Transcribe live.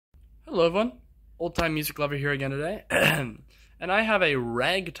Hello everyone, old-time music lover here again today, and I have a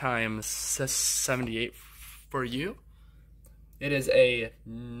Ragtime 78 for you. It is a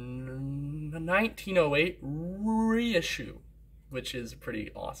 1908 reissue, which is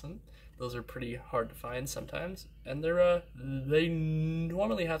pretty awesome. Those are pretty hard to find sometimes, and they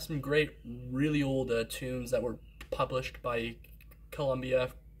normally have some great, really old tunes that were published by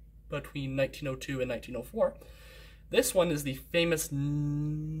Columbia between 1902 and 1904. This one is the famous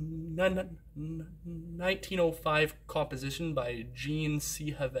 1905 composition by Jean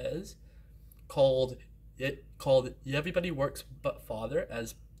C. Havez called Everybody Works But Father,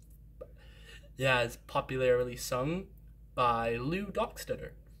 as popularly sung by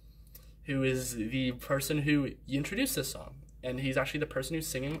Dockstader, who is the person who introduced this song, and he's actually the person who's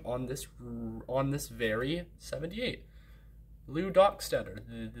singing on this very 78. Dockstader.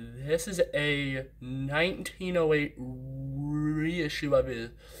 This is a 1908 reissue of a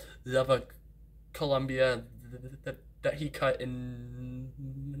Columbia that he cut in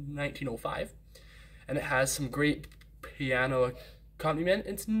 1905, and it has some great piano accompaniment.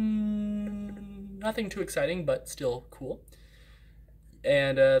 It's nothing too exciting, but still cool.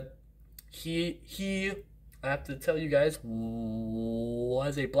 And he I have to tell you guys,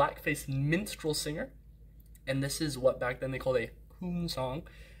 was a black-faced minstrel singer. And this is what back then they called a coon song.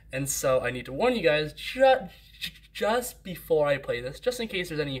 And so I need to warn you guys just before I play this, just in case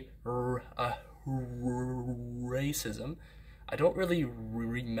there's any racism. I don't really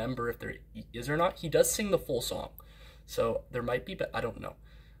remember if there is or not. He does sing the full song, so there might be, but I don't know.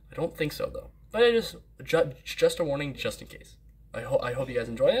 I don't think so though. But I just a warning, just in case. I hope you guys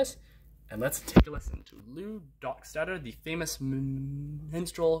enjoy this. And let's take a listen to Dockstader, the famous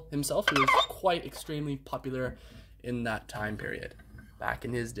minstrel himself, who was quite extremely popular in that time period, back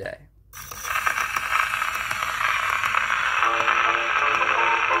in his day. Every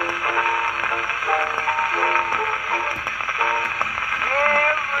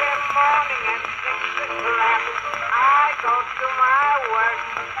morning at 6 o'clock, I go to my work.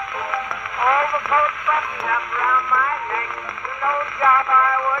 Overcoat buttoned up round my neck, no job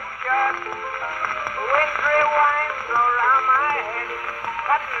I would shirk. Wintry wine blow round my head,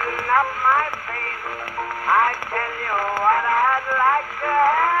 cutting up my face. I tell you what I'd like to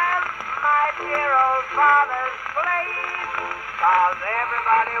have, my dear old father's place. 'Cause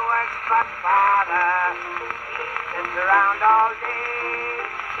everybody works but father, he sits around all day.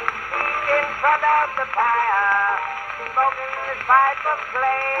 He's in front of the fire, smoking his pipe of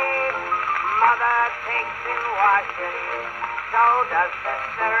clay. Mother takes in washing, so does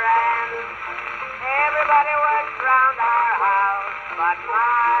Sister Ann. Everybody works round our house but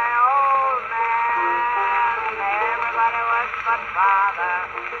my old man. Everybody works but father,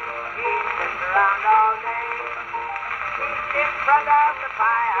 he sits around all day. He's in front of the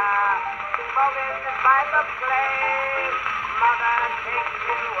fire, smoking his pipe of clay. Mother takes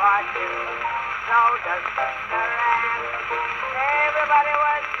in washing, so does Sister Ann. Everybody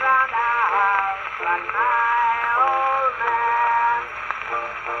works round our house but my old man.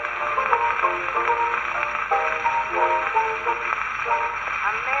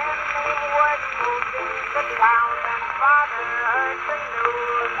 A man named Wood moved into town and father heard the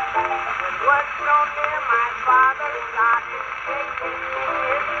news. With Wood so near, my father started shaking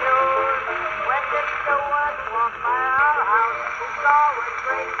his shoes. When Mr. Wood walked by our house, he saw with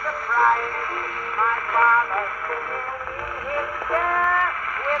great surprise my father sitting in his chair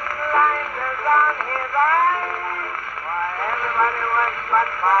with blinders on his eyes. Why, everybody works but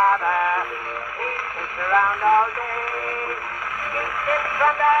father, he sits around all day. He's in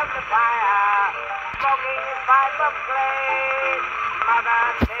front of the fire, smoking his pipe of clay. Mother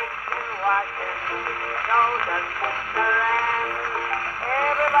takes in washing, so does Sister Ann.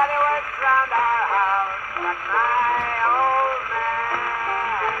 Everybody works round our house but my old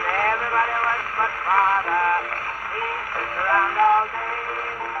man. Everybody works but father, he sits around all day.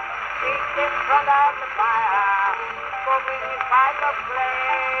 He's in front of the fire, smoking his pipe of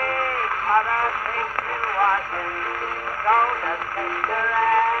clay. Mother takes in washing, so does Sister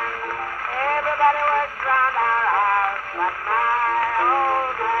Ann. Everybody works round our house but my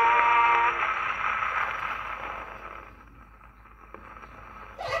old man.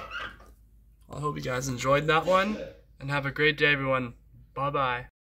 I hope you guys enjoyed that one, and have a great day, everyone. Bye-bye.